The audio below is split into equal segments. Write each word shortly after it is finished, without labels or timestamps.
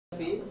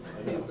feet.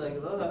 It's like,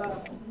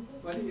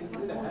 why do you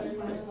do that?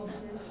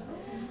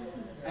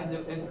 And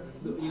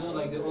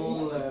like the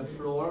whole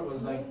floor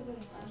was like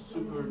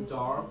super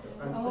dark,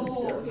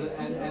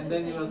 and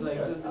then it was like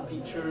just a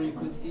picture you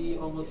could see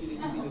almost, you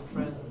didn't see the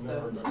friends and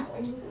stuff.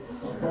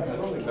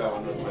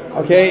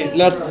 Okay,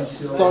 let's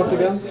start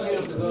again. So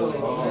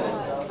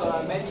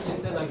maybe you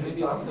said like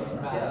maybe it was coming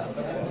back.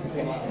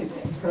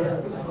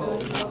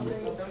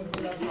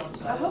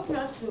 I hope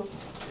not to.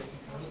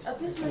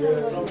 At least when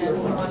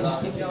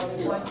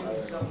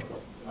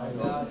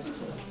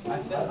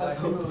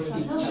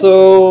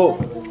So,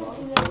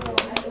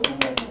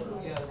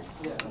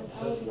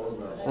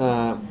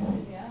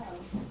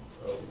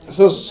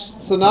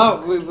 so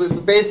now we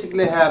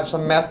basically have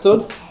some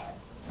methods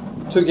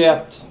to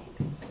get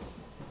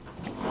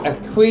a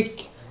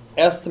quick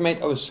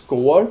estimate of a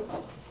score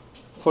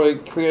for a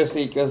query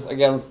sequence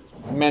against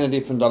many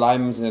different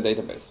alignments in a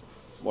database,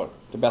 or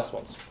the best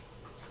ones.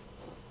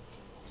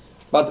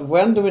 But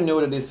when do we know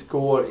that this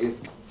score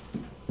is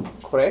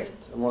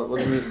correct? What do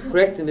we mean?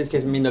 Correct in this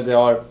case mean that they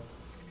are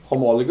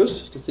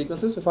homologous, the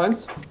sequences we find.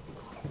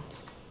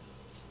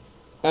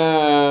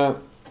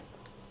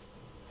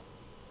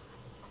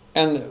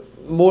 And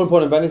more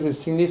important, when is it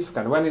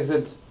significant? When is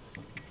it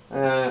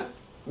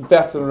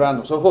better than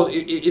random? So of course,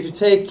 if you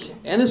take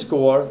any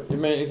score,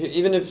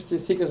 even if the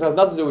sequences have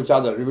nothing to do with each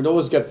other, you will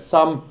always get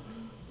some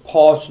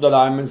parts of the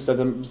alignments that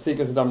the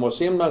sequences are more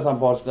similar, some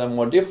parts that are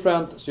more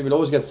different, so you will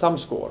always get some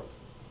score.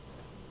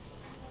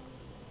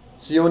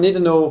 So you will need to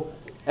know,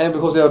 and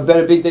because they are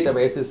very big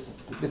databases,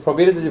 the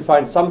probability to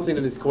find something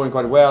that is scoring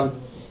quite well,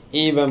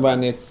 even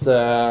when it's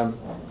by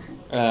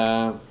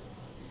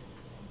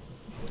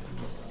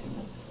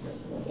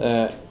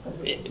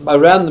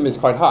random, is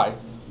quite high.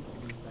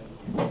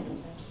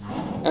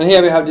 And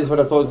here we have this what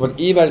I thought were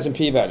e-values and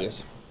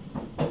p-values.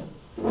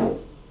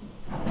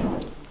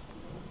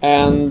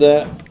 And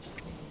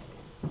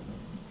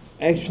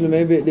actually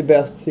maybe the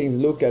best thing to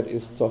look at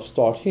is to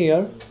start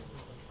here.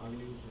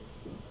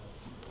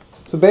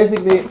 So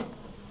basically,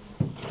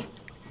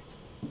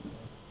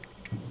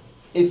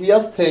 if you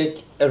just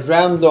take a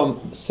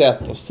random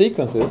set of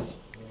sequences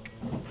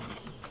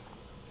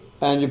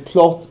and you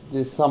plot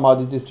somehow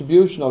the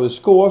distribution of the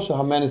score, so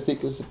how many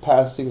sequences,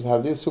 pairs of sequences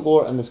have this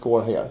score and the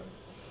score here,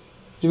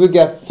 you will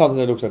get something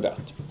that looks like that.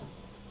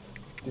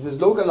 This is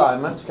local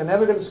alignment. You can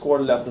never get a score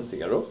less than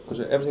 0,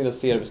 because everything that's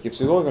 0 skips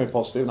 0 is going to be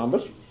positive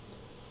numbers.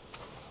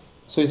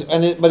 So,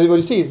 but what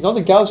you see, it's not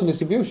a Gaussian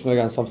distribution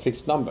against some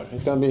fixed number.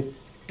 It's going to be,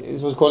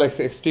 it's what's called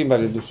extreme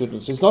value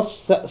distribution. So it's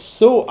not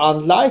so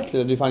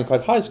unlikely that you find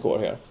quite high score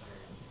here.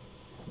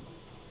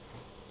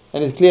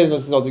 And it's clearly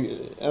not. I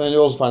mean, you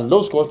also find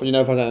low scores, but you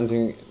never find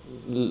anything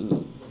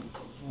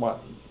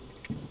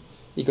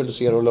equal to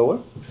 0 or lower.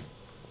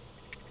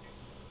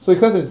 So the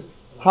question is,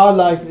 how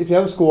likely, if you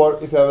have a score,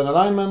 if you have an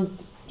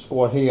alignment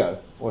score here,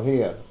 or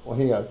here, or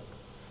here,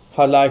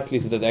 how likely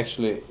is it that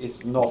actually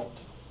is not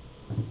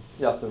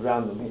just a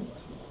random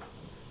hint?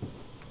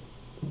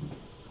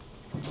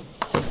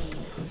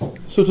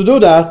 So to do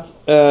that,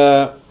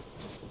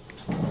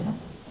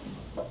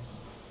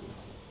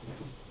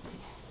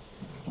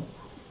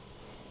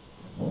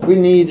 we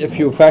need a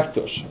few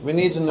factors. We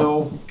need to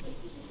know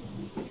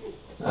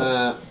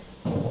well,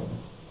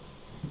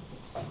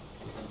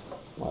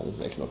 this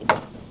is actually not the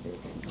best.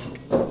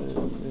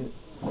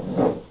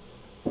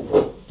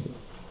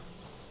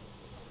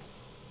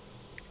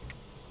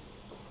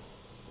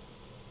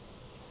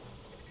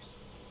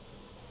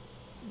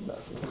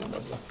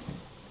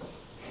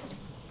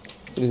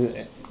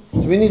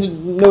 So we need to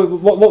know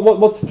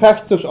what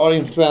factors are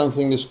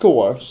influencing the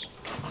scores.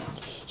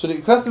 So the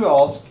question we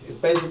ask is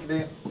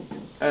basically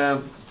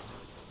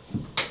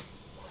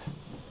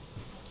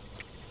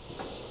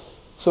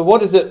so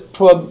what is the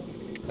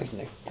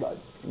next slide.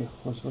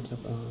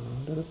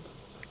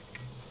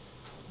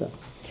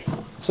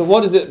 So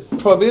what is the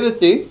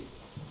probability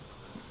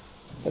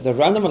that the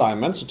random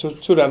alignment, so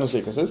two random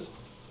sequences,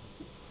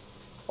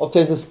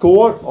 obtains a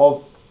score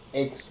of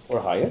x or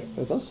higher,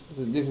 for instance?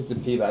 So this is the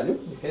p-value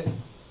in this case.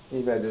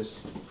 P-value is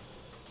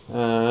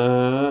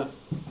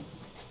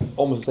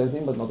almost the same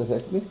thing, but not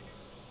exactly.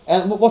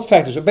 And what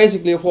factors? So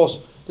basically, of course,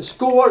 the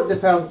score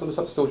depends on the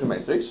substitution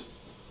matrix.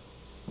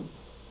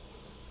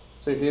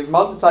 So if you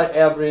multiply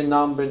every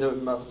number in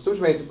the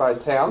substitution matrix by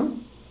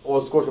 10,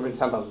 all scores will be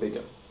 10 times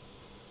bigger.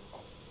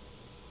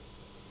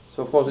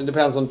 So of course it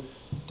depends on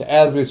the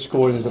average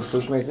score in the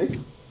substitution matrix.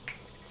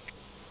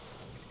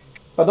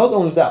 But not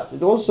only that,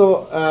 it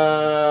also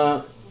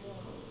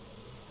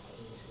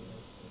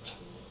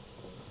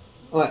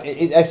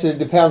it actually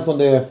depends on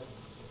the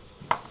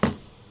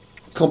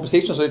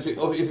composition. So if your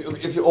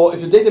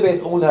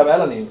database only have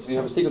alanines, you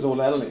have a sequence of all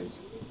alanines,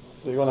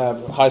 you're going to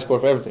have a high score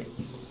for everything.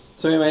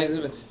 So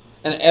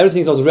and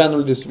everything is not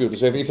randomly distributed.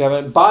 So if you have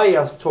a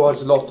bias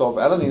towards a lot of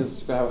alanines,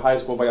 you can have a high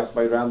score just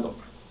by random,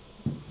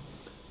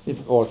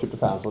 or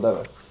tryptophans,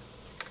 whatever.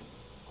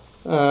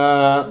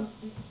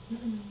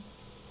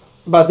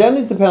 But then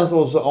it depends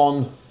also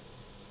on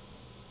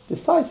the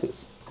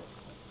sizes.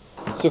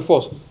 So of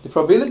course, the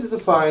probability to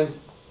find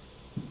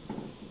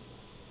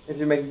if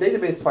you make the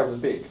database twice as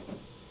big,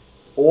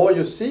 or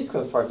your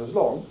sequence twice as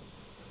long,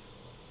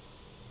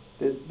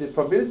 the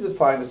probability to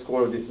find the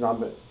score of this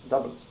number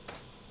doubles.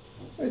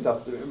 It's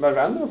just by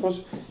random, of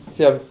course. If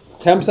you have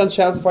 10%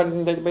 chance to find it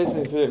in the database,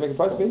 and if you make it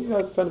twice big, you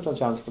have 20%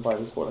 chance to find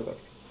the score like that.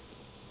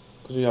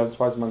 Because you have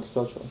twice as much to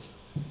search for.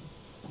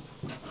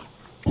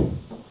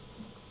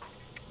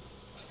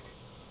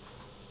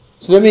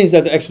 So that means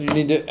that actually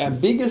you need a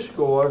bigger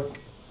score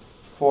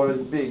for a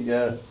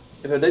bigger.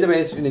 If a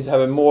database, you need to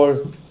have a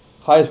more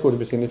higher score to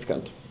be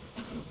significant.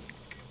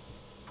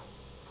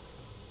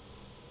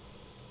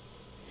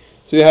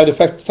 So you have the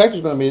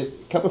factors going to be a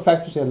couple of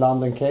factors. You have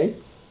lambda and k.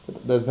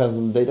 That depends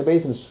on the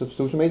database and the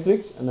substitution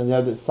matrix, and then you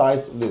have the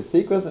size of the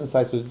sequence and the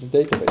size of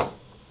the database.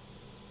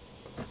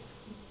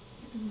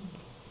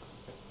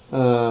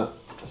 So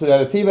you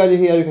have a p-value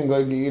here. You can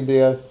go give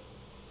there.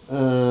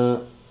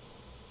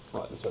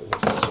 This one is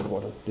actually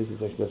important. This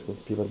is actually, let's go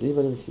for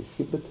p-value. We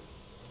skip it.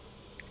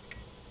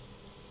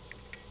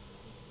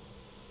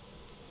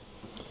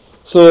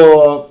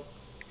 So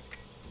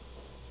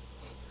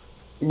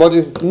what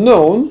is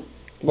known,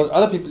 what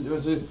other people do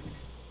is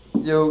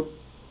you.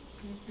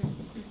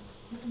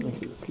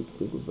 Actually, let's skip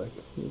it. Go back.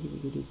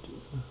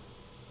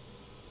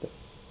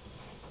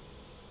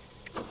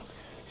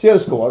 So you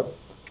have a score.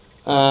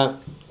 So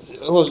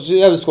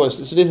you have a score.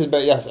 So this is,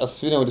 yes,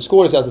 as you know, the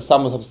score is just the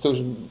sum of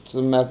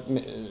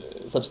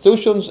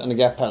substitutions and the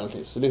gap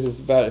penalties. So this is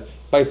by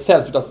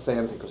itself, it doesn't say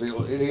anything because it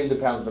really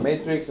depends on the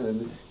matrix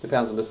and it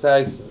depends on the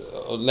size,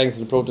 or length of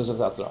the proteins,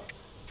 etc.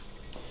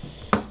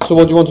 So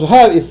what you want to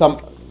have is some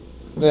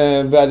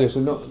values.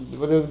 So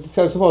what we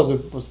discussed so far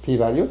was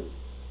p-value.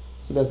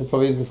 So that's the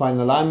probability to find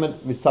an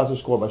alignment with such a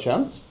score by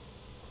chance.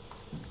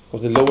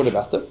 Because the lower the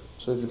better.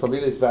 So if the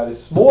probability is very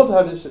small to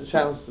have this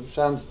chance,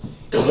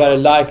 it's very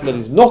likely that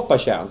it's not by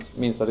chance.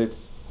 Means that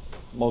it's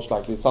most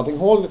likely something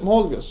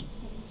homologous.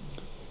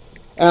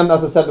 And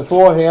as I said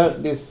before here,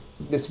 this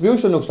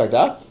distribution looks like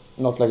that.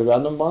 Not like a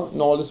random one,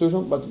 normal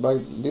distribution, but by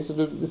this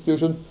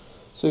distribution.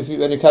 So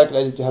when you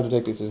calculate it, you have to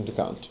take this into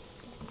account.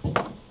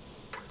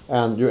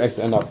 And you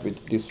actually end up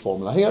with this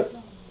formula here.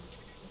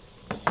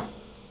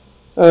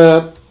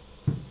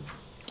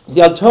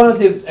 The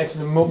alternative,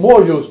 actually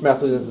more used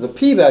method is the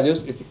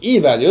p-values, it's the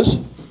e-values.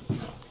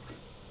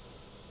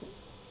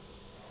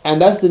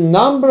 And that's the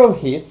number of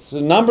hits,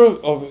 the number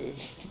of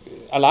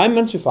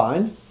alignments you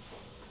find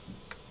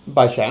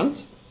by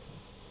chance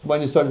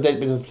when you start a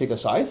database of a particular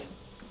size.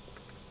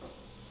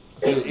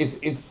 So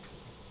it's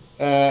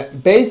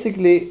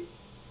basically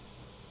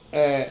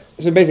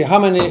how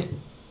many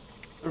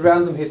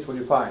random hits will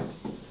you find?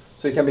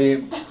 So it can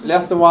be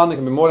less than one, it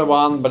can be more than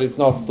one, but it's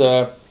not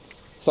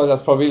so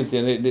that's probability,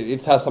 and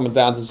it has some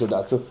advantage to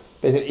that. So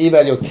basically,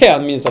 e-value of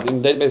 10 means that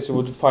in the database you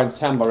would find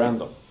 10 by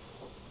random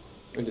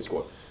in the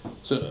score.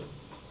 So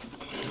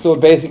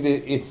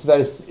basically, it's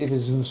very, if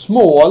it's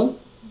small.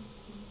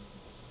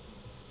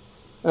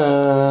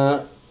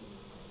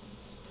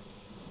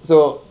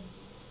 So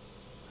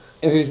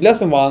if it's less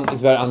than one,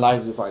 it's very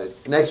unlikely to find it.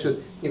 And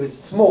actually, if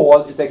it's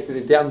small, it's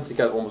actually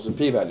identical almost to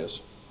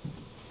p-values.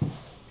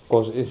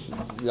 Because it's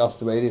just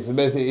the way it is. So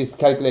basically, it's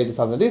calculated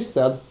something like this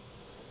instead.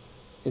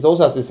 It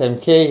also has the same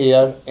k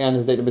here, and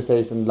its database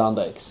says in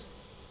lambda x.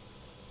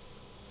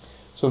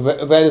 So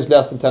values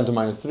less than 10 to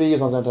minus 3 is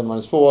not 10 to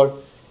minus 4.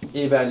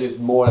 E-value is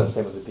more than the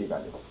same as the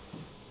p-value.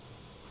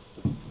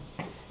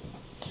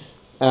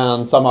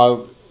 And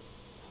somehow,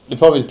 the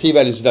probability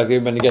p-value is like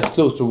when it gets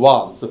close to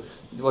 1. So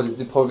what is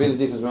the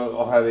probability difference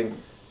of having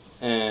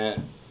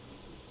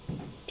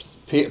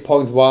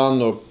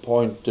 0.1 or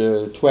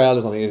 0.12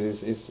 or something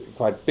is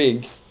quite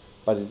big.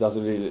 But it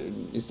doesn't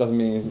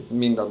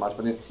mean that much.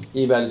 But in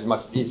e-value is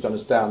much easier to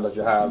understand that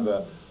you have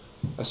a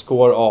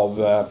score of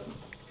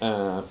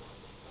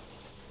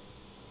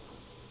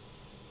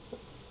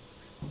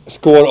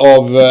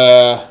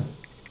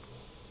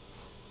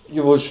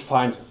you would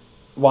find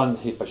 1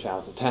 hit by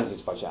chance or 10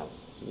 hits by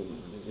chance. So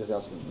this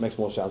just makes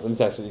more sense, and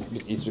it's actually a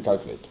bit easier to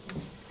calculate.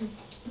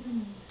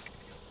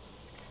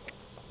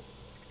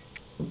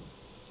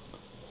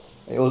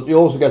 You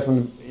also get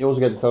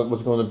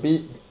what's called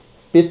a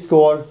bit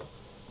score.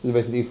 So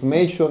basically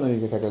information, and you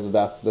can calculate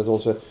that. So that's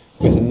also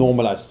basically a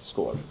normalized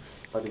score,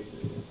 but it's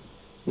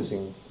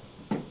using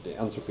the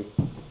entropy.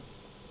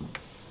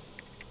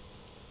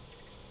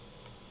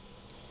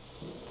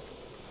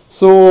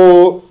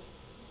 So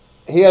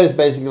here is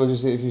basically what you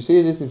see. If you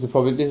see this is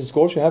this is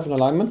scores you have in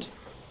alignment.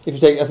 If you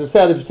take, as I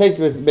said, if you take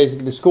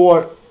basically the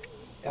score,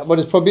 what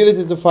is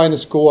probability to find a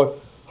score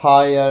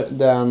higher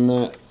than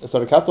a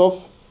certain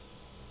cutoff?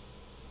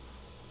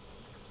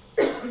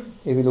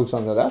 If you look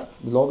something like that,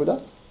 the log of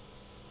that.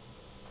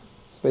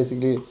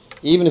 Basically,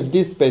 even if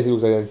this basically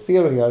looks like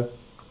 0 here,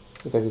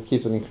 it actually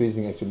keeps on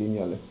increasing actually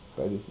linearly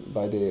by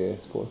the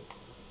score.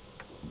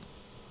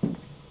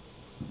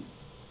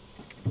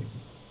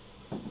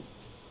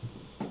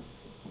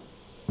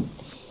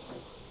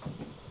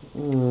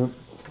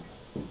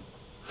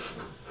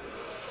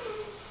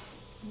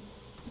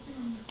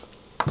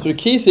 So the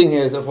key thing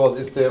here is, of course,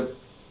 is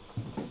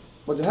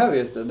what you have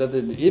is that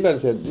the e-value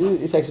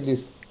is actually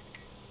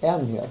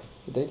n here,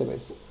 the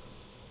database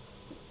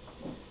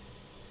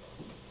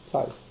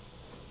size.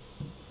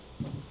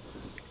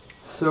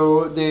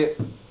 So the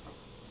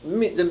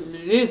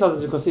really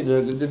something to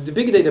consider. The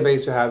bigger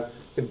database you have,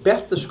 the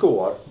better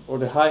score, or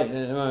the high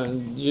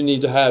you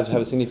need to have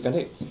significant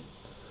hits.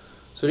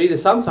 So really,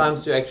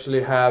 sometimes you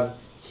actually have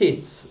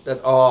hits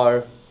that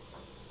are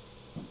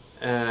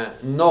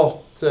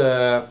not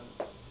that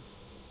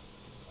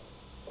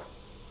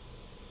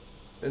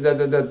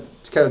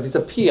kind of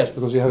disappears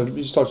because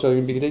you start showing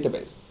a big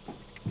database.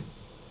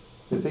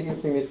 So you think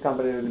it's significant,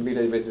 but the big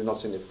database is not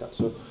significant.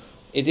 So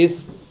it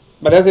is,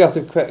 but that's just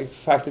the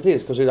fact it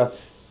is, because if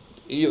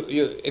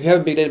you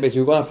have a big database,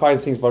 you're going to find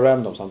things by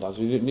random sometimes.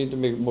 So you need to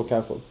be more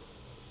careful.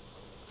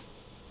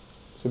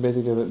 So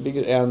basically, a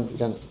bigger n,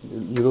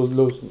 you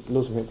lose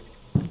some hits.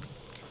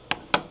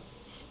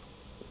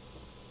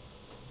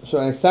 So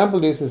an example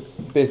of this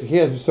is basically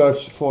here. If you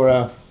search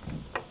for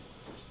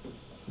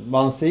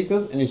one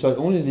sequence and you search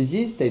only the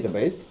yeast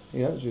database,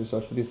 so you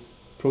search for this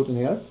protein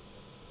here.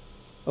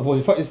 Of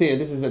course, you see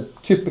this is a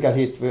typical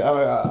hit.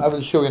 I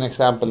will show you an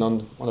example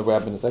on the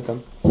web in a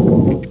second.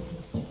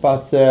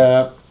 But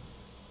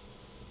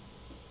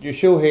you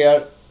show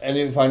here, and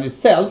you find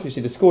itself. You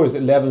see the score is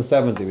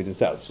 1170 with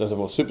itself. So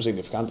that's super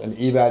significant, and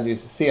e-value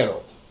is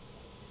 0.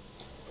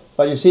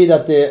 But you see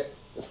that the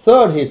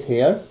third hit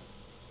here,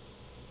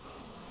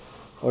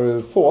 or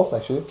the fourth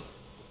actually,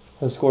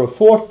 has a score of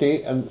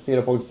 40 and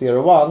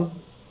 0.01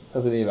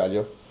 as an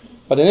e-value.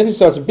 But then if you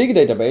search a big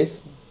database,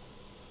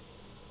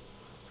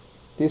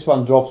 this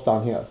one drops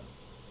down here.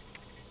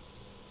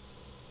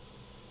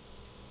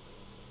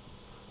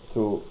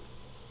 So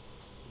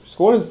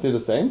score is still the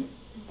same,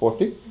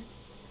 40,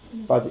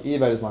 but the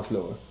e-value is much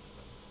lower.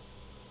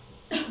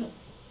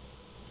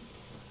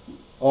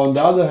 On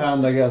the other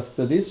hand, I guess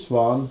that this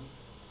one,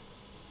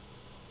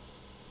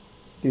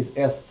 this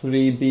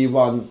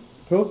S3B1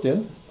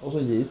 protein, also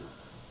yeast,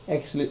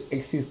 actually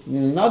exists in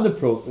another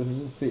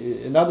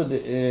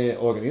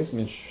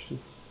organism.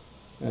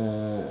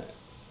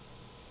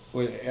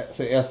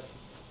 So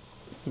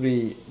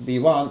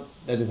S3B1,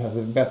 that it has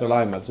a better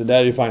alignment. So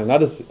there you find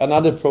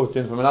another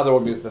protein from another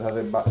organism that has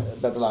a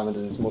better alignment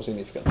and is more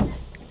significant.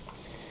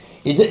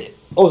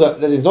 Also,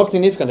 that is not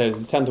significant. That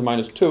is 10 to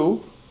minus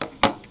 2,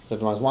 10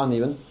 to minus 1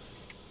 even.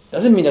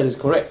 Doesn't mean that it's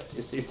correct.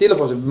 It's still, of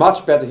course, a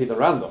much better hit at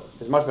random.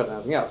 It's much better than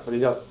anything else. But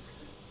it's just,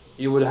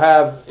 you would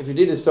have, if you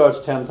did a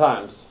search 10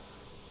 times,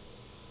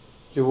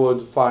 you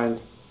would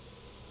find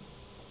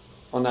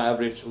on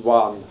average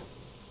 1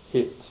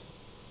 hit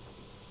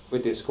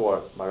with this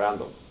score by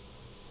random.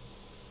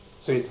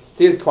 So it's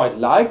still quite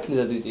likely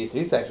that it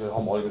is actually a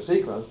homologous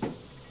sequence,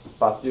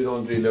 but you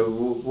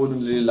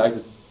wouldn't really like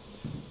to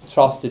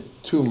trust it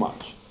too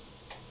much.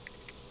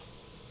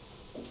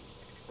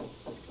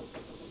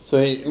 So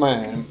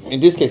in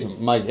this case,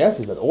 my guess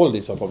is that all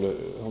these are probably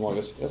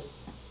homologous.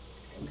 Yes.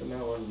 Can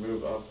that one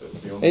move up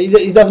if you?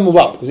 It doesn't move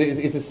up because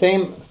it's the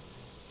same.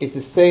 It's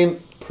the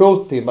same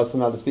protein, but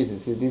from another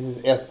species. So this is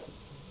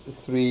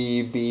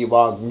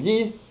S3B1 from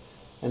yeast,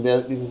 and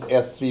then this is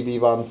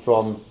S3B1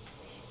 from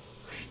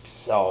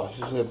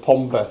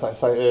Pombe,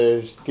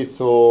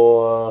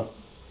 schizo.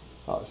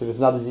 So there's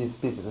another yeast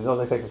species. So it's not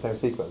exactly the same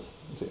sequence.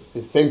 It's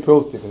the same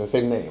protein with the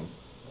same name,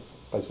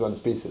 but it's one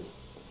species.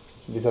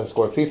 So this has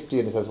score 50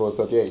 and this has score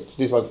 38. So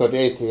this one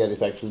 38 here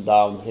is actually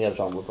down here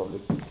somewhere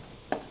probably.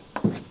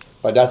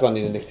 But that one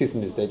didn't exist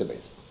in this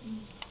database.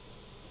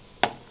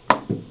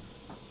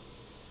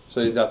 So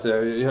it's just,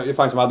 you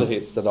find some other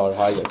hits that are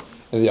higher.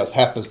 And it just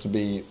happens to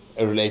be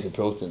a related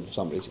protein for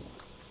some reason.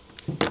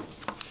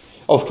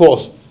 Of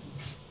course,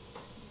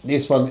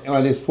 this one,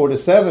 this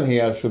 47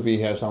 here should be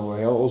here somewhere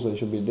here. Also, it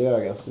should be there,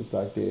 I guess. It's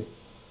like the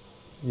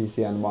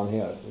GCN one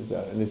here is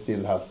there, and it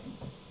still has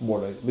more.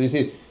 But you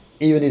see,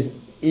 even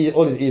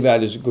all these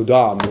e-values go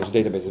down because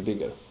the database is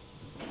bigger.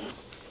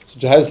 So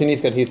to have a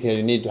significant hit here,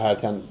 you need to have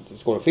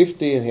score of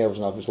 50, and here was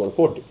now a score of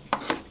 40.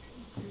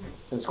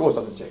 And the scores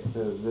doesn't change.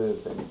 They're the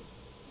same.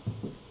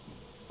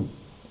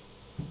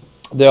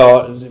 We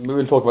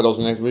will talk about those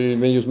next. We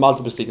use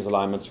multiple sequence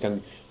alignments. You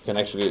can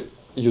actually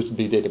use the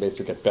big database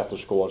to get better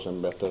scores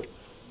and better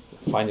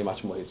finding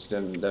much more hits.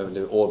 Then they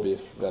will all be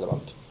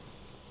relevant.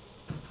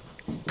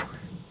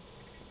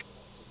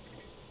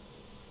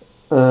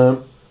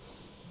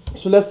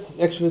 So let's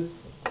actually,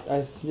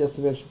 I suggest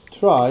we actually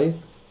try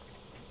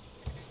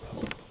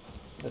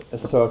a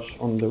search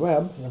on the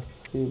web. Just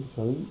to see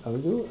what I will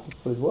do.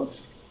 Hopefully it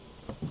works.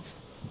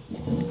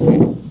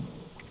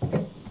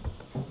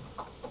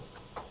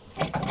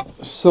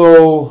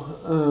 So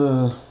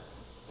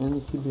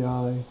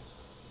NCBI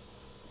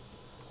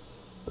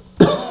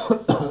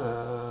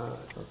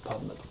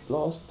PubMed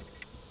Blast.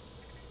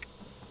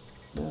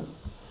 Yeah.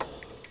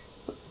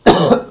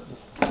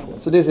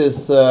 So this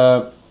is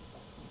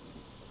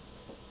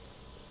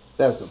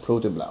that's the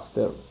Protein Blast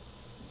there.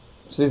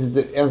 So this is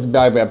the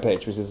NCBI web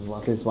page, which is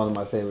one of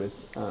my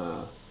favorites.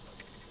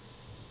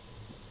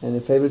 Any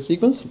favorite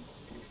sequence?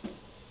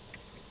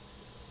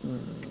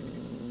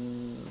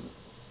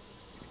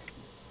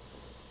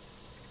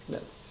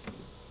 Let's see.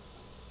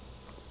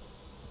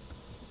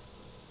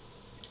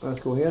 Let's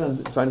go here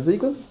and find the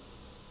sequence.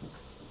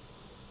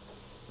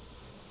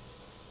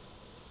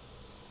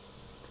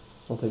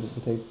 I'll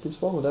take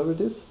this one, whatever it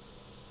is.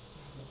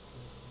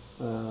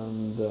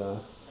 And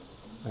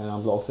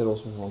I'll blast it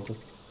also if you want to.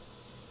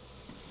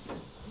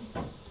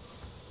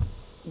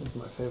 This is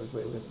my favorite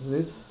way.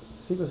 This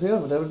sequence here,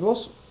 whatever it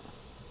was,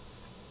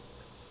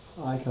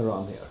 I can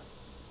run here.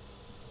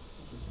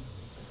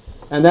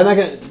 And then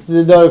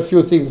there are a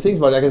few things to think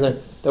about. I can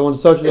say, I want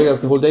to search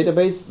against the whole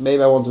database.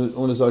 Maybe I want to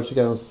only search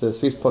against the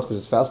Swift part because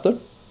it's faster,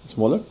 it's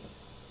smaller.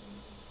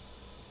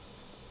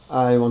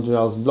 I want to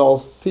just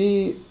blast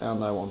P,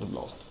 and I want to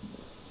blast.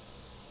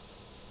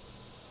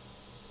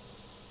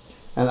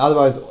 And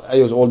otherwise, I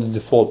use all the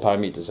default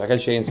parameters. I can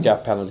change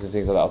gap penalties and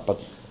things like that, but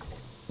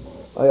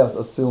I just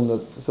assume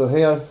that. So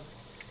here,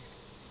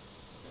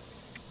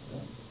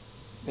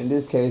 in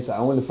this case, I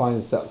only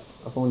find itself.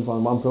 I've only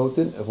found one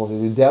protein. If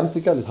it's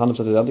identical, it's 100%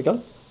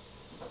 identical.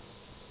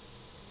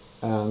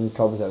 And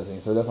copies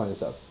everything, so I find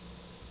itself.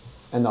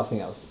 And nothing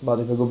else. But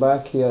if I go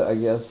back here, I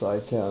guess I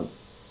can.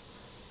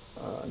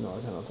 No,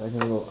 I cannot. I can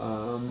go.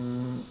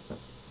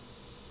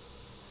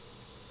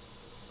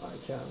 I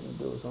can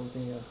do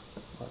something here.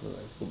 I don't know,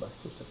 let's go back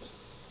 2 steps.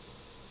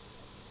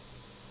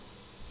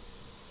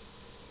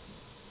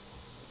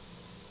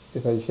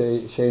 If I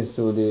change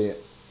to the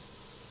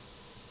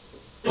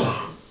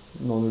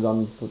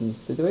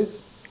non-redundant database,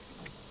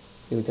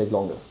 it will take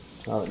longer.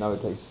 Now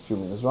it takes a few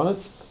minutes to run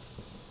it.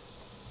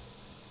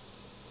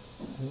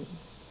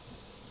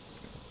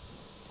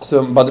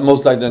 So, but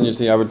most likely then you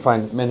see I would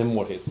find many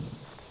more hits.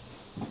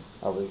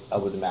 I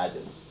would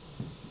imagine.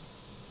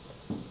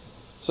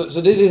 So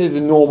this is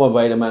the normal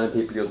way that many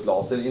people use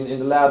BLAST. In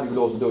the lab you could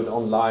also do it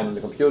online on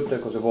the computer,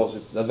 because of course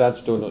the advantage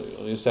of doing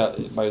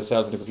it by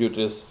yourself on the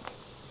computer is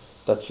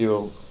that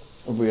you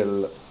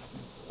will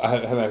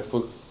have a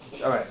full.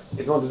 Alright,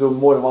 if you want to do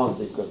more than one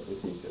sequence,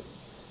 it's easier.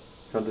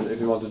 If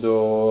you want to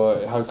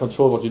do have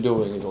control what you're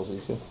doing, it's also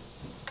easier.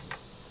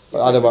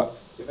 But otherwise,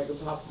 if I could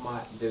have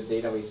the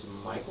database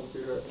on my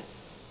computer,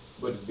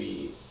 would it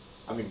be?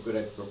 I mean, could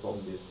I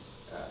perform this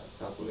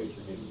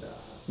calculation in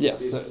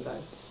yes. this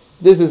time?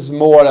 This is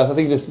more or less. I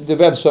think the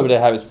web server they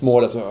have is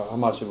more or less how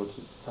much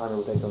time it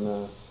would take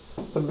on.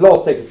 So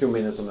BLAST takes a few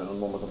minutes on a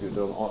normal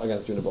computer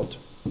against Unibot.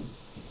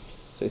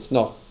 So it's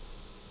not.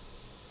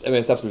 I mean,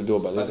 it's absolutely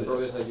doable. But the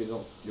problem is that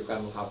you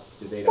can't have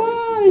the database.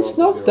 Well, it's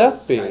not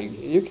that big.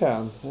 You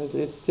can.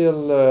 It's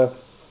still.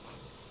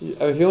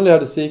 If you only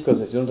have the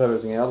sequences, you don't have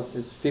everything else.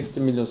 It's 50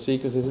 million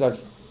sequences. It's like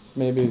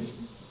maybe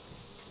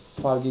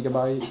 5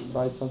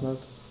 gigabytes, something like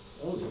that.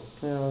 Only?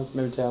 Yeah,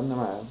 maybe 10.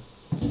 No,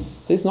 so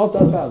it's not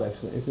that bad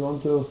actually. If you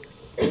want to.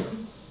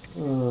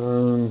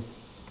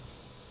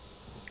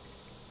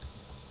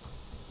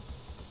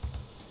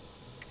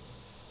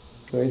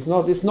 So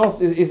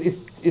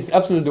it's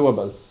absolutely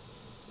doable.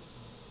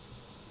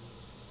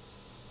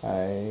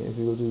 If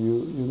you go to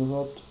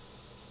Unibot.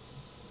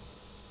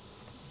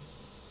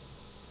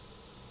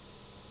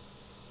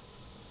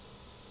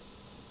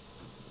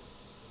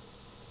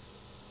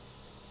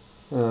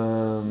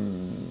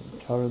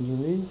 Current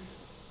release.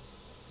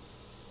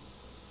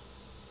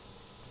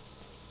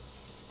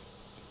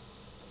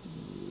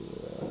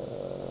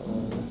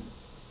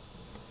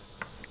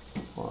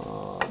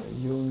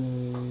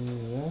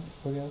 Uniref,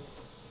 I guess.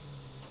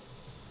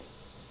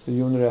 So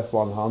Uniref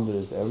 100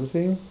 is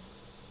everything.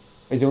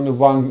 It's only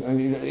one. I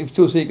mean, if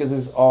 2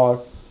 sequences are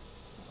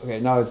okay,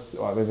 now it's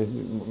maybe a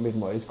bit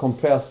more. It's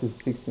compressed.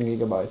 It's 16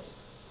 gigabytes.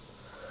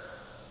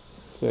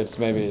 So it's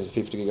maybe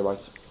 50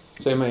 gigabytes.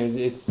 So I mean,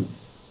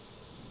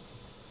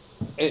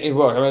 it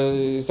works. I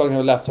mean, it's talking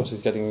about laptops.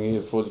 It's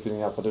getting fully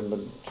filling up, but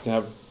you can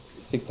have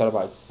 6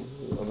 terabytes.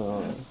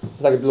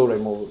 It's like a Blu-ray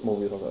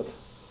movie or that.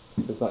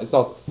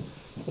 So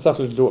it's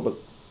absolutely doable.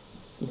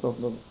 It's not.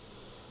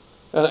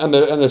 And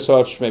the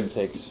search maybe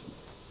takes.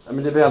 I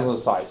mean, it depends on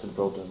the size of the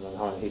protein and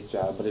how many hits you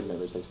have, but it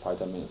maybe takes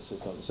 5-10 minutes.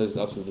 So it's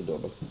absolutely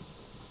doable.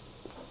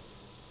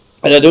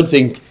 And I don't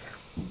think.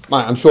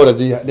 I'm sure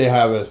that they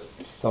have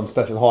some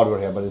special hardware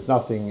here, but it's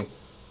nothing.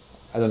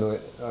 I don't know.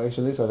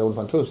 Actually, so I don't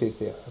find 2 seats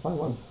here. I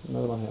find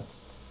another one here.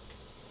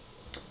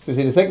 So you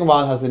see, the second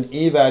one has an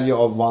e-value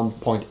of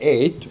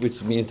 1.8,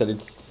 which means that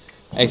it's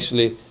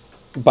actually,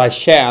 by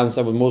chance,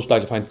 I would most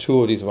likely find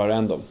 2 of these by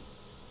random.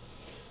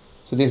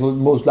 So this would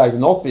most likely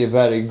not be a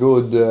very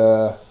good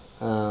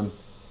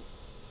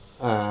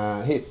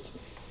hit.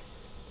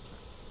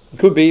 It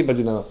could be, but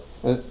you know.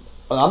 On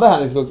the other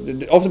hand, if you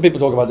look, often people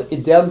talk about the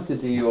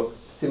identity or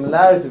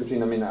similarity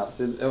between amino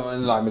acids and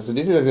alignments. So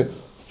this is actually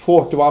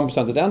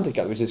 41%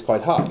 identical, which is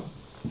quite high.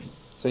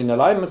 So in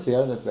alignments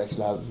here that we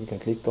actually have, you can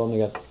click on and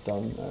get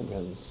down, we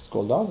can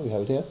scroll down, we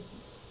have it here.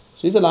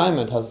 So this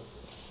alignment has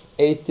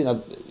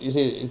 18, you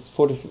see it's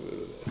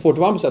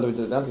 41% of it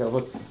is identical,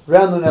 but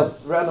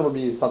random would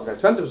be something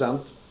like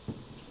 20%,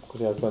 because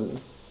you have 20,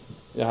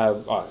 you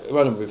have,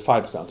 random would be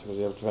 5% because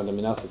you have 20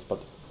 amino acids,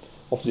 but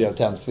often you have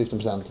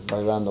 10-15%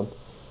 by random.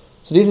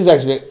 So this is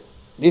actually,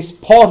 this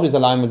part of this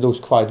alignment looks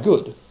quite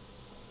good.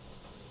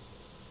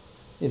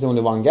 It's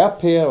only one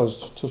gap here, or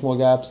 2 small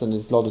gaps, and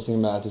it's a lot of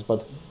similarities,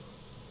 but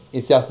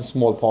it's just a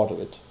small part of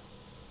it.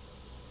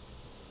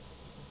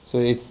 So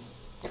it's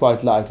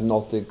quite likely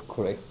not the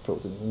correct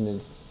protein. It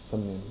needs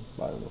something,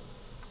 I don't know.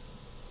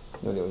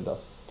 No idea what it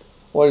does.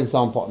 Or in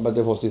some part, but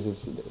of course this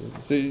is,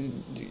 so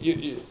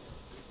you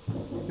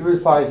will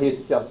find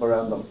hits just by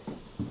random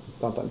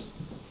sometimes.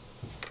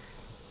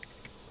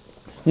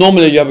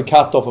 Normally you have a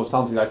cutoff of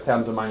something like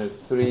 10 to minus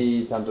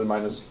 3, 10 to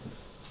minus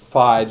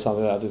 5,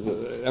 something like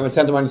that. I mean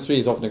 10 to minus 3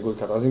 is often a good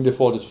cutoff. I think the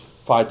default is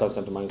 5 times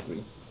 10 to minus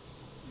 3.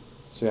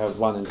 So you have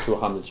 1 in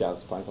 200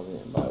 chance to find something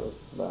by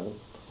random.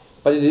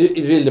 But it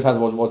really depends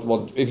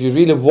what if you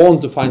really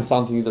want to find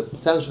something that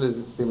potentially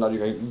is similar, you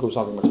can go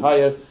something much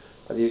higher.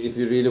 But if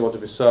you really want to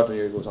be certain,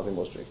 you go something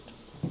more strict.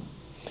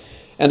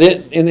 And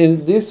then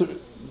in this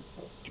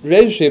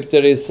relationship,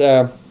 there is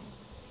a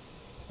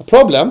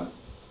problem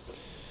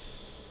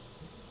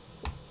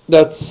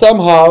that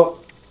somehow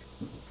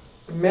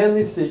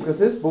many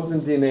sequences, both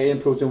in DNA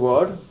and protein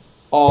world,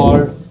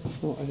 are.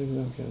 Oh, I didn't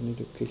know. Okay, I need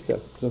to click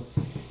that. So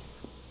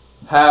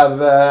have.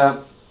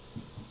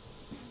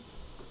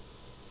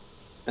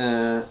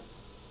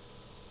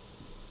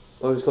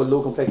 What is called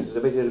low complexity.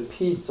 They're basically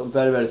repeats of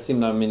very, very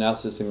similar amino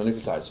acids in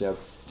nucleotides. So you have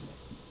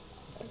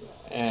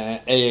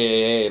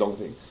AAA long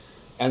thing.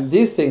 And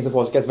these things, of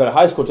course, get very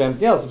high score to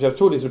anything else. If you have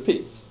two of these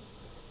repeats,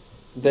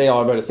 they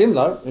are very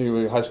similar, you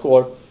will high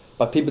score,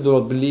 but people do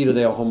not believe that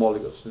they are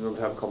homologous. They don't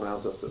have a common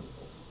ancestor.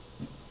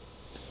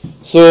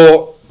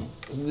 So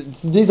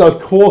these are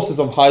causes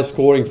of high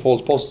scoring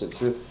false positives.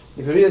 So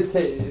if you really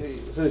take,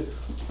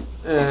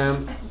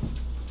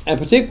 and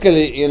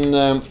particularly in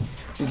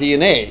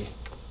DNA,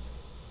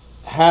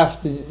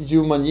 half the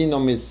human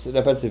genome is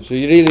repetitive. So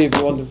you really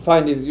want to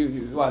find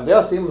it. Well, they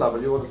are similar,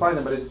 but you want to find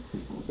them. But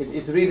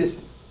it really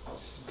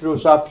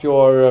screws up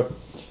your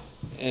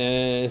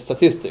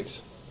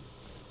statistics.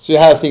 So you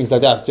have things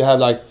like that. You have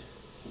like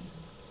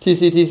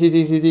TC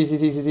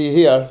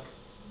here.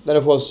 Then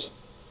of course,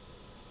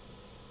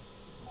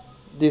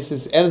 this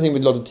is anything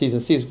with a lot of T's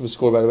and C's will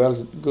score very well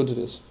good to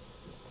this.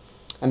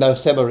 And there are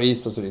several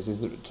reasons to this. It's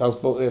the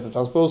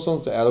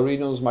transposons, the allo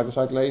regions,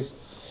 microcyclase.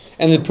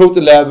 And at the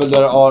protein level,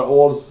 there are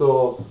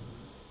also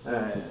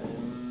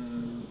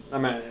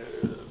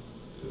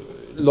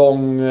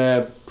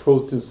long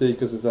protein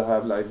sequences that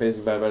have like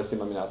basically very, very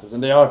similar amino acids.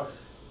 And they are,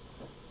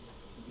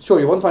 sure,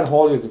 you won't find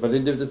homology, but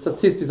the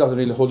statistics doesn't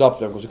really hold up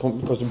to them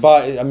because the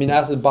amino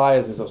acid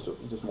bias is so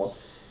small.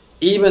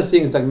 Even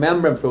things like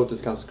membrane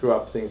proteins can screw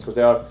up things because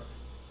they are,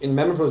 in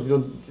membrane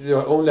proteins, you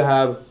only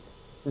have,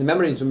 in the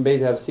membrane you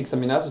basically have 6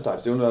 amino acid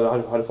types. You only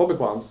have hydrophobic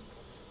ones.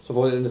 So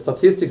for the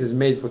statistics is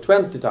made for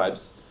 20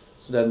 types.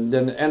 So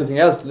then anything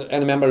else,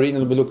 any membrane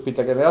region will look a bit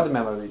like every other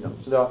membrane region.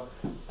 So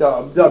there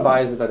are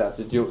biases like that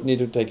you need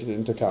to take it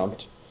into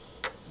account.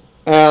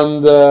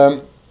 And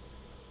the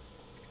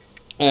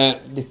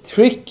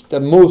trick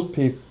that most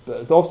people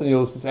often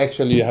use is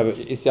actually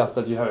it's just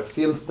that you have a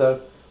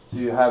filter. So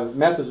you have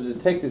methods to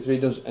detect these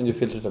regions and you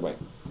filter it away.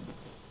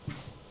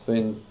 So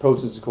in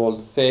proteins it's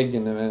called SEG,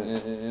 and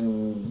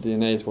in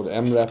DNA it's called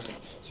MREPs.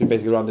 So you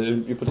basically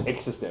you put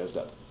X's there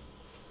instead.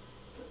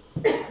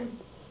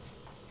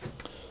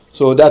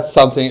 So that's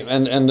something,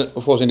 and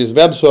of course in this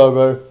web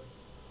server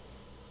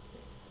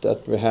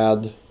that we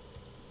had.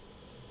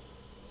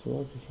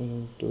 So if I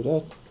don't do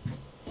that,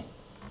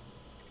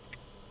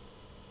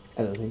 I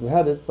don't think we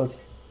had it, but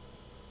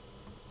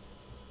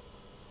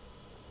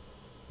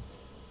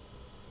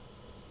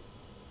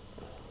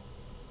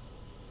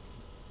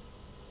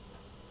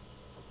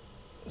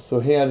so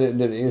here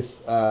there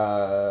is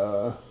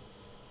I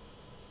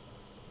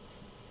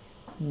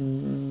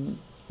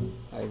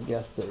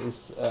guess there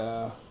is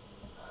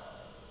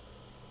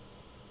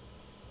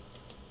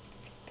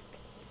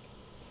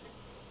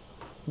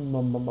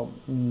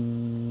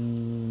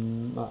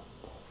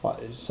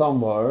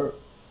somewhere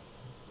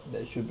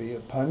there should be a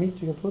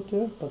parameter you can put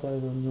there, but I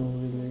don't know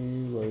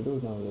really what I do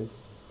nowadays.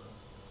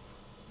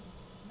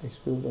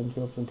 Exclude and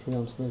drop and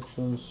program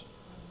selections.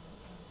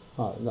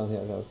 Down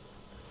here.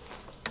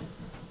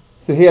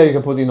 So here you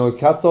can put in all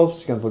cutoffs,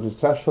 you can put the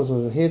thresholds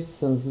of the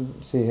hits, and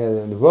see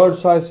here the word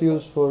size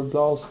used for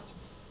blast,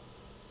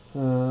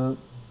 the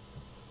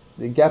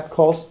gap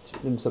cost,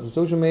 the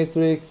substitution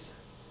matrix.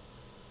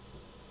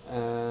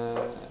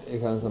 You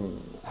can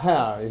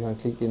you can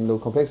click in low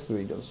complexity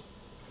regions.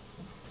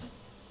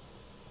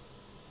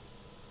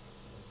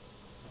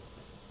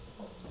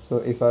 So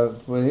if I,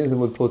 for instance,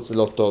 would put a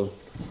lot of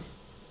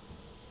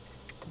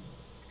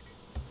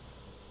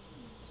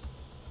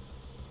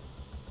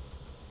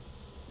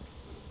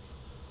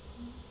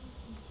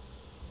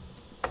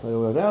I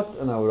over that,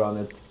 and I will run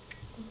it.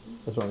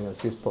 It's running a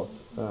Swift plot.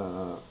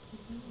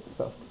 It's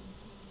fast.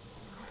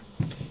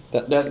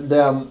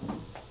 Then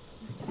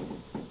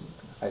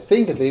I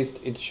think at least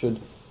it should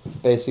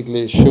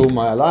basically show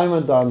my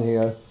alignment down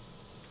here.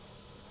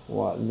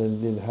 Well, then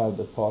didn't have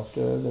the part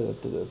there.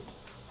 It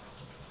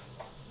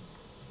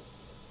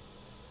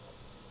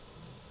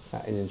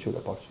didn't show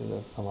that part.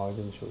 Somehow it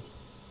didn't show it.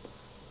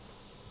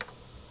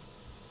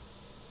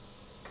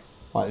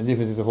 Well, the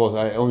difference is, of course,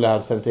 I only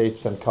have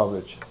 78%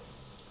 coverage.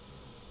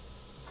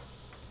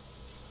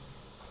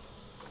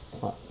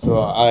 So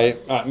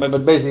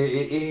but basically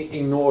it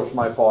ignores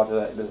my part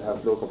that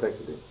has low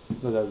complexity.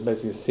 So that's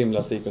basically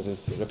similar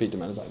sequences repeated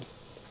many times.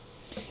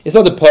 It's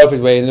not the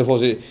perfect way, and of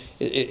course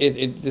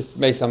it just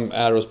makes some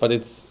errors, but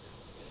it's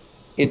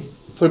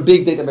for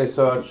big database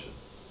search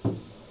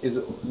is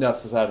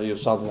necessary to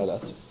use something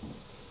like that.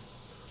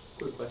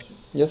 Quick question.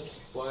 Yes.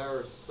 Why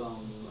are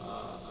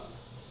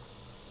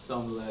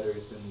some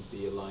letters in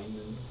the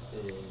alignment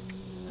in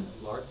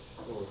large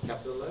or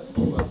capital letters,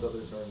 whilst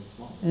others are in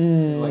small?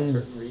 Like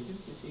certain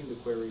regions you see in the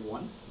query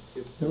 1,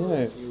 see if there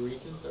are a few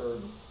regions that are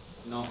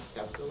not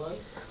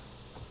capitalized?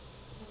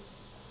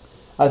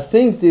 I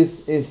think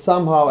this is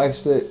somehow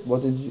actually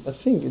what did you? I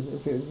think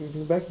if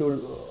you back to your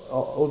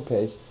old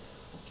page,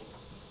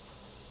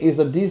 is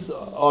that these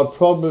are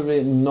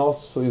probably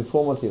not so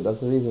informative. That's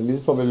the reason. This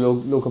is probably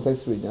low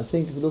complexity region. I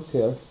think if you look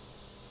here,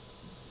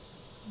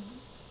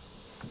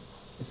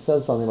 it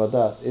says something about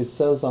that. It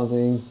says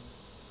something.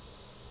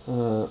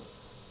 I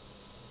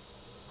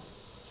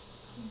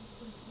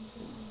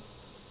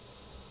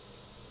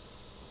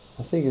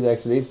think it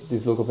actually is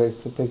this low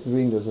complexity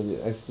region. So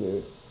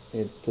actually,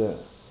 it.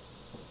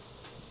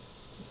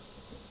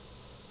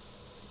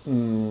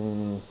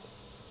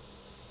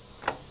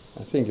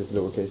 I think it's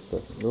lowercase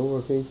stuff.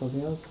 Lowercase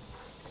something else.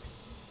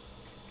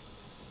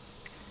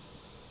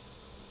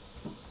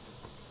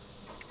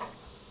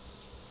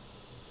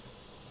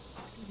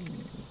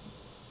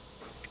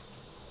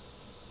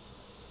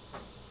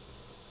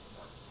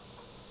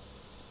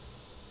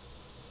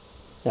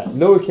 Yeah,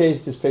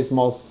 lowercase displays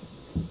most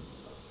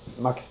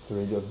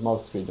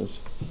regions.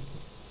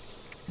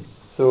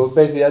 So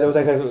basically, that was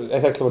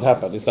exactly what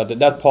happened. Is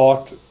that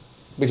part,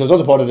 which was not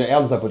a part of the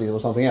else I put in, there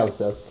was something else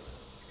there.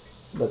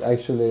 But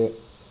actually,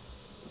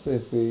 so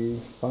if we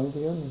find it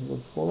again and go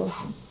forward.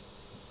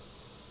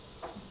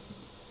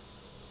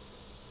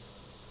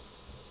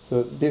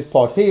 So this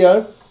part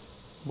here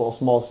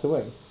was masked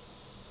away.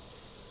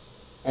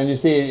 And you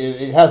see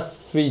it has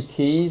 3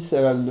 T's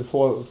and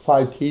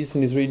 5 T's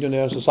in this region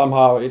there, so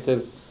somehow it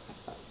is,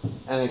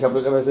 and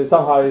so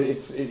somehow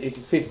it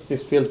fits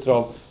this filter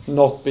of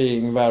not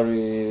being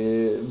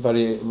very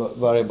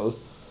variable.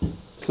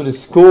 So the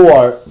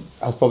score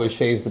has probably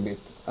changed a bit.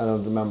 I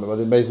don't remember, but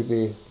it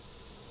basically,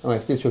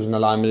 it still shows an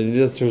alignment. It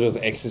just shows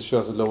X, it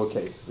shows a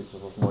lowercase, which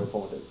is more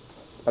informative.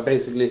 But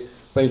basically,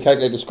 when you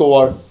calculate the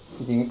score,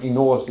 it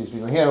ignores this.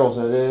 Here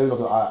also, there are a lot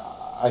of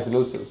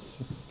isoleucines.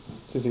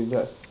 So you see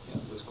that. Yeah,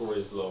 the score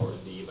is lower,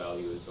 and the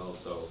value is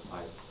also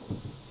high.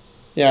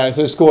 Yeah,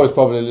 so the score is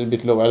probably a little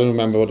bit lower. I don't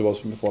remember what it was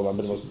from before,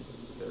 but it was.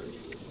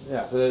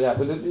 30. So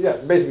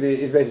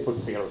basically put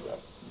 0 there.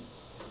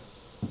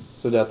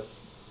 So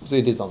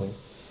it did something.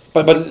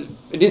 But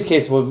in this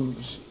case,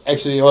 was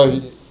actually,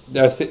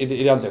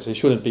 it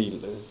shouldn't be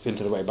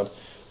filtered away. But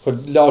for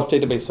large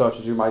database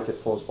searches, you might get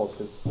false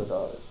positives that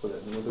are.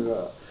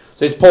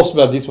 So it's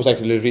possible that this was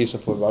actually the reason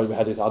for why we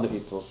had this other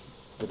hit was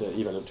with the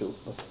e-value of 2.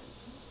 But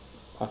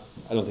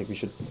I don't think we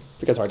should.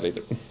 We can try it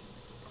later.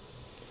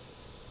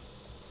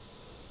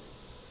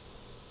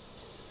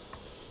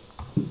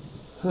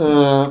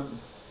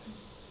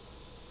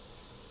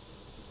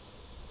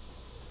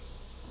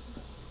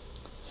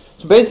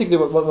 So basically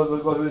what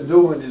we're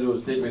doing when we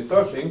do database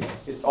searching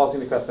is asking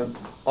the question,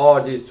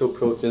 are these 2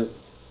 proteins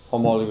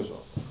homologous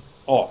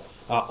or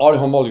are they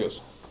homologous?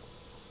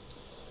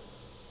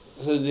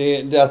 So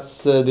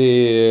that's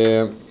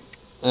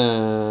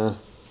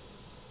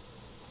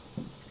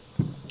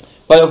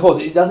but of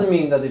course it doesn't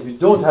mean that if you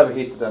don't have a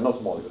hit they're not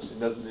homologous. It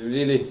doesn't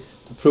really,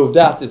 to prove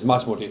that is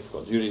much more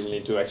difficult. You really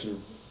need to actually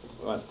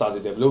study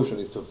the evolution of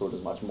these 2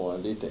 proteins much more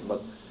in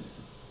detail.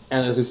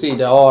 And as you see,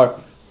 there are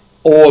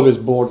always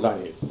borderline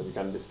hits that we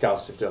can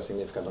discuss if they are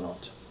significant or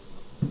not.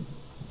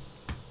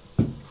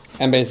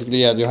 And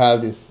basically, you have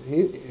this.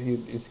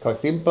 It's quite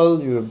simple.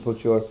 You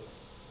put your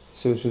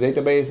social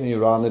database and you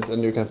run it,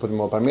 and you can put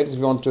more parameters if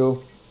you want to.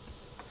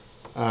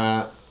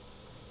 And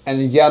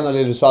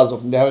generally, the results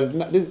of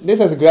this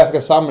as a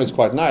graphical summary is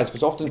quite nice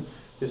because often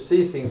you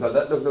see things like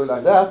that look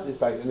like that.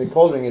 It's like the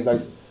coloring is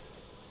like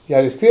you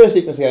have this query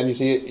sequence here, and you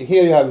see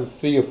here you have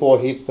 3 or 4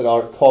 hits that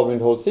are covering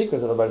the whole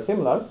sequence that are very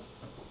similar.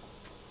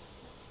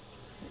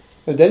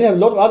 And then you have a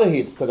lot of other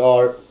hits that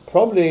are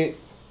probably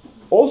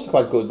also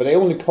quite good, but they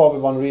only cover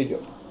one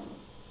region.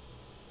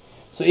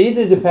 So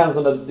either it depends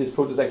on that these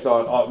proteins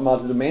actually are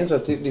multi-domains, so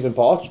different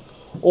parts,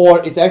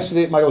 or it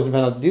actually might also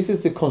depend on this is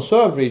the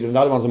conserved region, the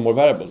other ones are more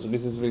variable. So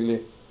this is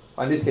really,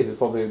 in this case, it's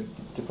probably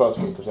the first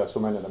case because there's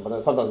so many of them.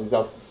 But sometimes it's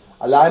just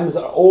alignments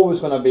are always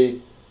going to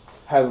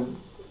have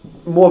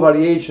more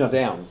variation at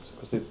the ends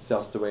because it's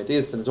just the way it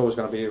is, and it's always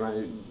going to be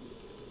when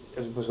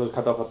you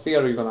cut off at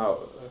 0, you're going to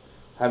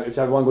if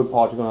you have one good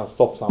part, you're going to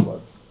stop somewhere.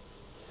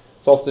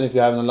 So often, if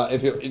you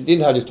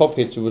didn't have this top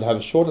hit, you would have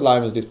a short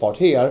alignment with this part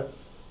here,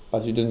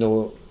 but you didn't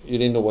know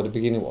what the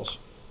beginning was.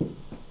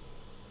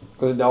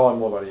 Because there are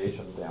more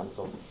variation at the end,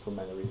 so for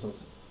many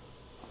reasons.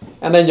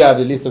 And then you have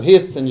the list of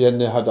hits, and then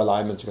you have the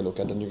alignments you can look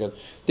at, and you get.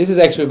 This is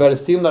actually a very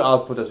similar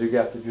output as you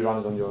get if you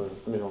run it on your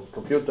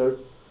computer.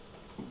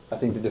 I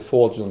think the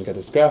default you don't get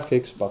is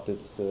graphics, but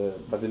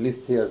the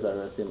list here is very,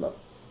 very similar.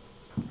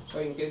 So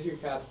in case you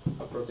had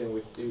a protein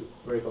with two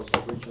very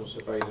constant regions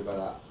separated by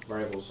a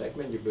variable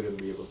segment, you wouldn't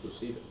be able to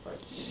see them, right?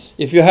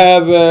 If you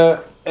have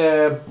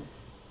so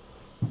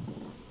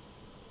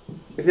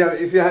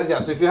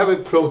if you have a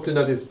protein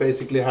that is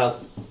basically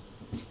has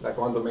like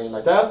one domain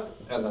like that,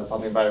 and then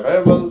something very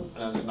variable,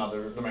 and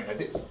another domain like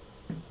this.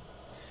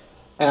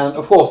 And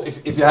of course,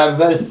 if you have a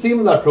very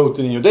similar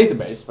protein in your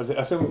database, but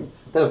assume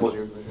then of course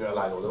you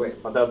align all the way.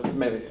 But that's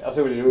maybe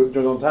assuming you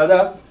don't have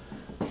that,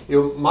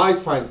 you might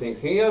find things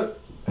here,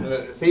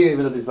 see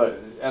even that this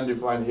and you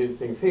find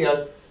things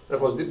here. Of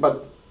course,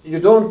 but you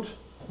don't.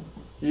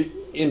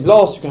 In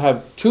BLAST, you can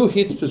have two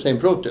hits to the same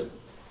protein.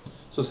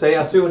 So say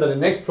assume that the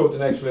next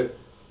protein actually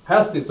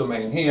has this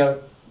domain here,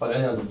 but then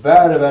it has a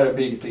very, very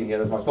big thing here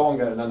that's much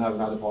longer, and then have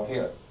another part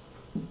here.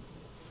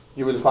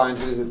 You will find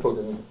this is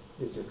protein.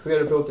 This is your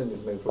query protein, this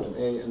is maybe protein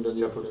A, and then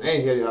you have protein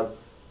A here, you have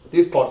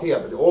this part here,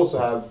 but you also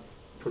have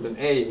protein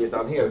A here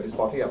down here, this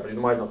part here, but you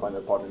might not find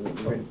that part in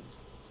between.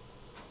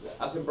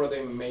 Asymptote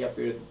protein may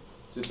appear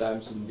 2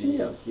 times in the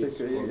hits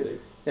protein.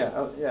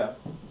 Yeah.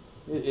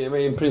 I mean,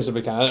 in principle,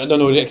 it can. I don't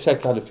know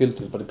exactly how to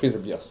filter it, but in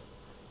principle, yes.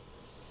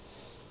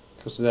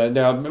 Because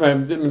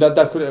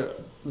that could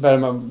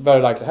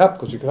very likely happen,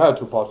 because you could have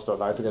two parts that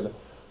lie together.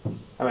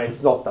 I mean,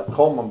 it's not that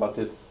common, but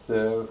it's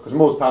because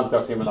most times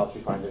they're similar.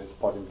 You find there's a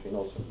part in between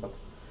also, but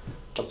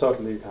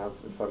certainly you can have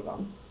it further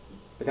down.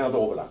 They cannot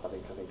overlap. I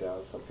think there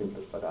are some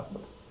filters like that,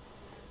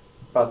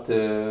 but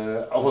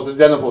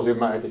of course you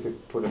might exist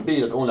protein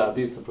B that only have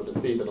this, and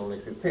protein C that only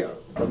exists here.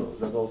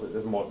 That's also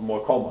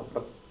more common,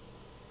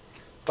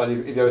 but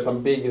if you have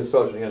some big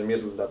insertion here in the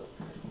middle, that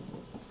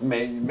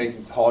makes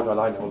it hard to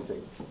align the whole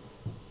thing.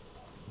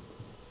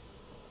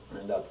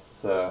 And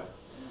that's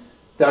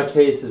there are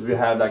cases where you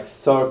have like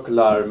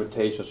circular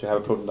mutations. You have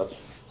a protein that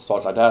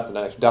starts like that, and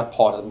then actually that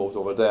part has moved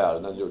over there,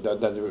 and then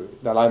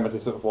the alignment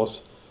is of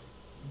course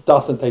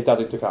doesn't take that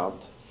into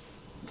account.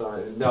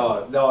 So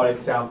there are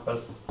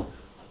examples.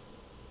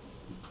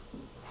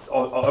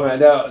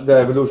 The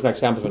evolution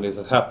examples when this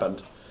has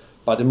happened,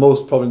 but in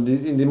most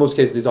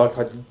cases these are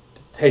quite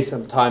take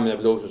some time in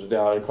evolution, so they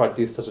are quite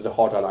distant, so they're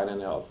hard to align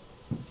anyhow.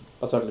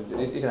 But certainly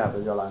it can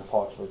happen. You align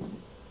parts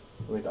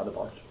with other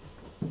parts.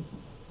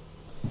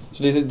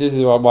 So this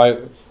is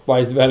why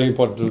it's very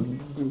important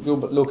to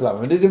look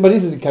at it. But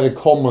this is the kind of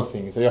common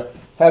thing. So you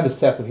have a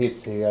set of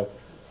hits here.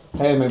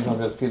 Here maybe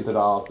something that's filtered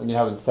out, and you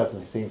have a set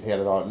of things here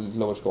that are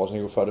lower scores, and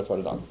you go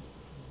further down.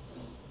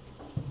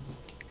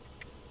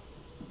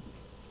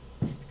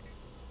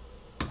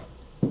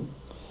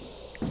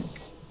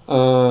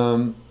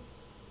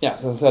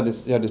 So as I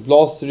said, you have these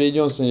BLAST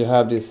regions, and you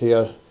have this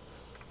here.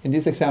 In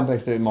this example,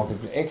 actually marked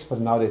with X, but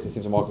nowadays it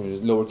seems to mark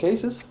with lower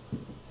cases.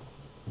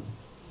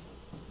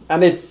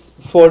 And it's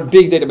for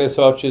big database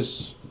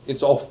searches.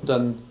 It's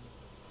often.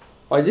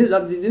 It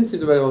didn't seem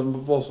to be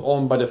was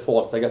on by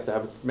default. So I guess they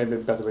have maybe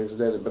better ways to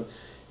do it. But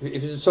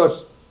if you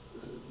search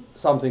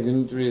something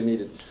you really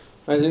need it,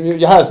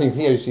 you have things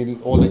here. You see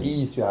all the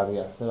E's you have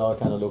here. They are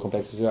kind of low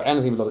complexity. So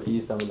anything with a lot of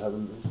E's, then will have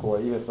a score,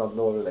 even if it's not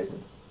low related.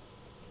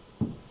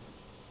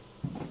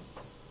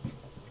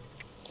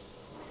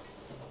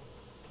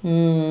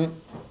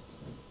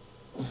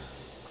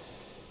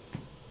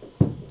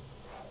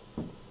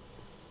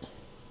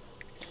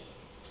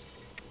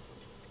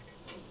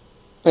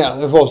 Yeah,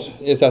 of course,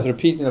 it's just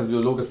repeating of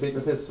your local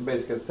sequences. So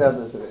basically,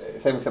 the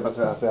same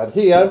example as we had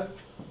here.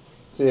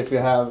 So if you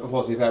have, of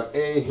course, if you have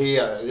A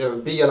here, you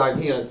have B aligned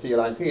here and C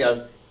aligned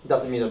here, it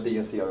doesn't mean that B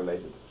and C are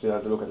related. So you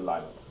have to look at the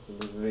alignment. So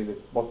this is really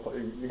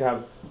you can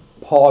have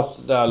parts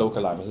that are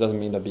local alignments. It doesn't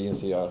mean that B and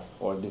C are,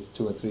 or these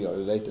 2 and 3 are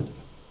related.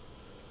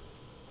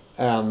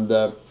 And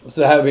so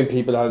there have been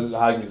people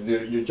who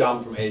you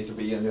jump from A to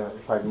B and you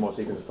find more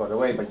sequences further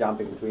away by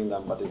jumping between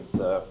them, but it's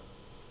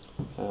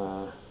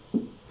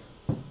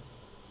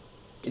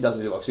it doesn't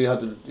really work. So you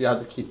have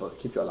to keep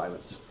your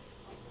alignments.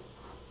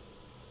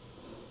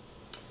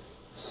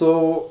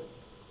 So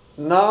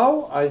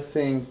now I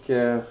think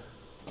the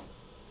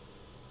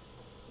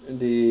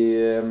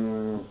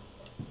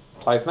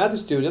bioinformatics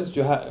students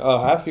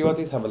half you at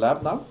least have a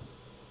lab now.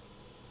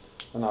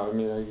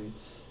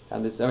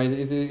 And it's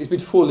a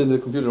bit full in the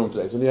computer room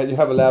today. So you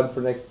have a lab for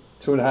the next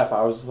 2.5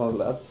 hours or something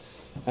like that.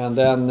 And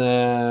then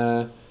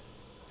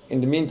in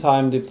the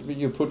meantime,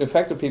 you put in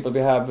factor people.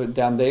 We have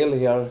Dan Dale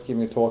here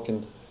giving a talk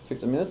in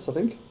 15 minutes, I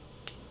think.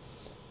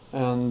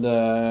 And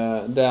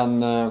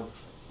then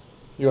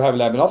you have a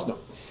lab in afternoon.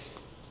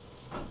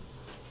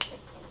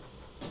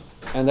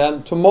 And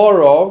then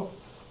tomorrow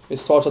it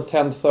starts at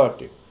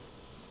 10:30.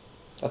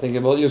 I think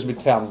it will usually be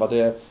 10, but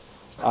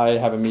I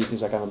have a meeting,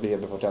 so I cannot be here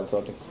before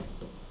 10:30.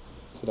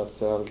 So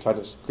that's I'll try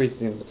to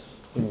squeeze it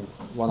in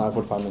 1 hour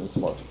 45 minutes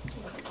more.